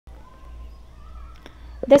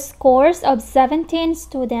the scores of 17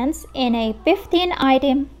 students in a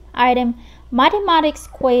 15-item mathematics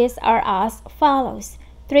quiz are as follows: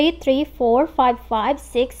 3, 3, 4, 5, 5,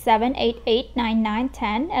 6, 7, 8, 8, 9, 9,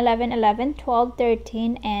 10, 11, 11, 12,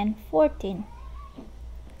 13, and 14.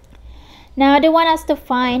 Now they want us to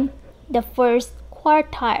find the first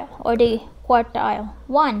quartile, or the quartile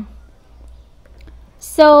 1.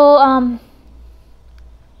 So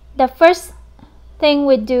the first thing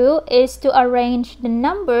we do is to arrange the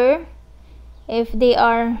number if they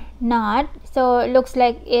are not. So it looks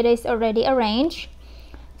like it is already arranged.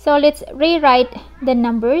 So let's rewrite the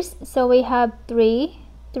numbers. So we have 3,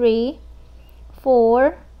 3,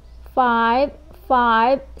 4, 5,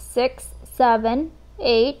 5, 6, 7,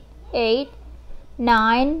 8, 8,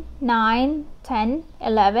 9, 9, 10,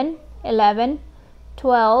 11, 11,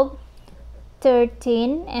 12,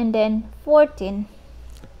 13, and then 14.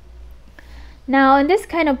 Now in this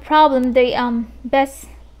kind of problem, the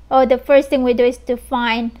first thing we do is to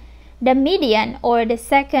find the median, or the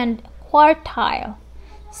second quartile.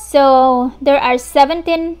 So there are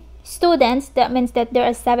 17 students. That means that there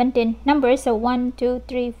are 17 numbers. So 1, 2,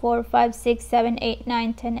 3, 4, 5, 6, 7, 8,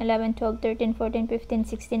 9, 10, 11, 12, 13, 14, 15,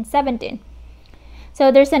 16, 17.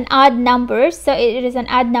 So there's an odd number. So it is an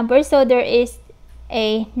odd number. So there is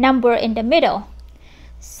a number in the middle.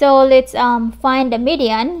 So let's find the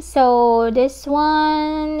median. So this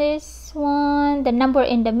one, the number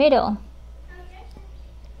in the middle.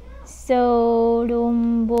 So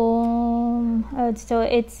boom, boom. So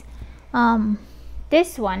it's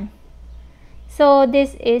this one. So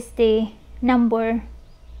this is the number.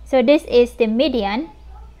 So this is the median,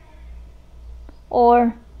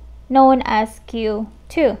 or known as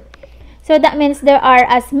Q2. So that means there are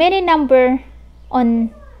as many number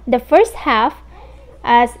on the first half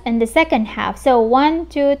as in the second half. So 1,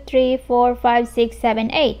 2, 3, 4, 5, 6,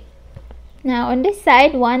 7, 8. Now on this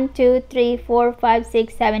side, 1, 2, 3, 4, 5,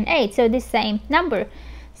 6, 7, 8. So this same number.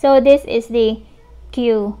 So this is the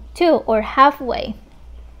Q2, or halfway,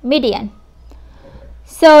 median.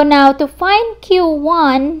 So now to find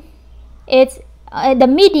Q1, it's the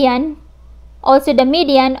median, also the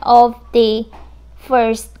median of the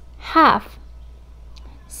first half.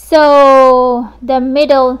 So the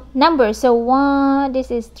middle number, so 1,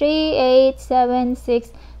 this is 3, 8, 7,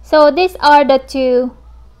 6. So these are the two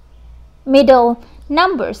middle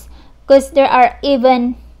numbers, because there are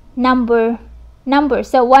even numbers.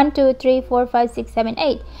 So 1, 2, 3, 4, 5, 6, 7,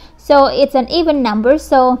 8. So it's an even number.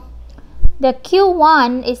 So the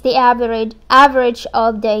Q1 is the average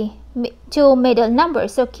of the two middle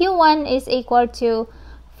numbers. So Q1 is equal to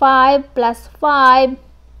 5 plus 5,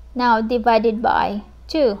 now divided by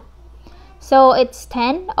 2. So it's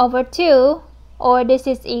 10 over 2, or this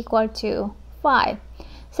is equal to 5.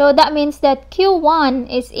 So that means that Q1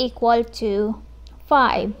 is equal to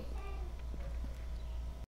 5.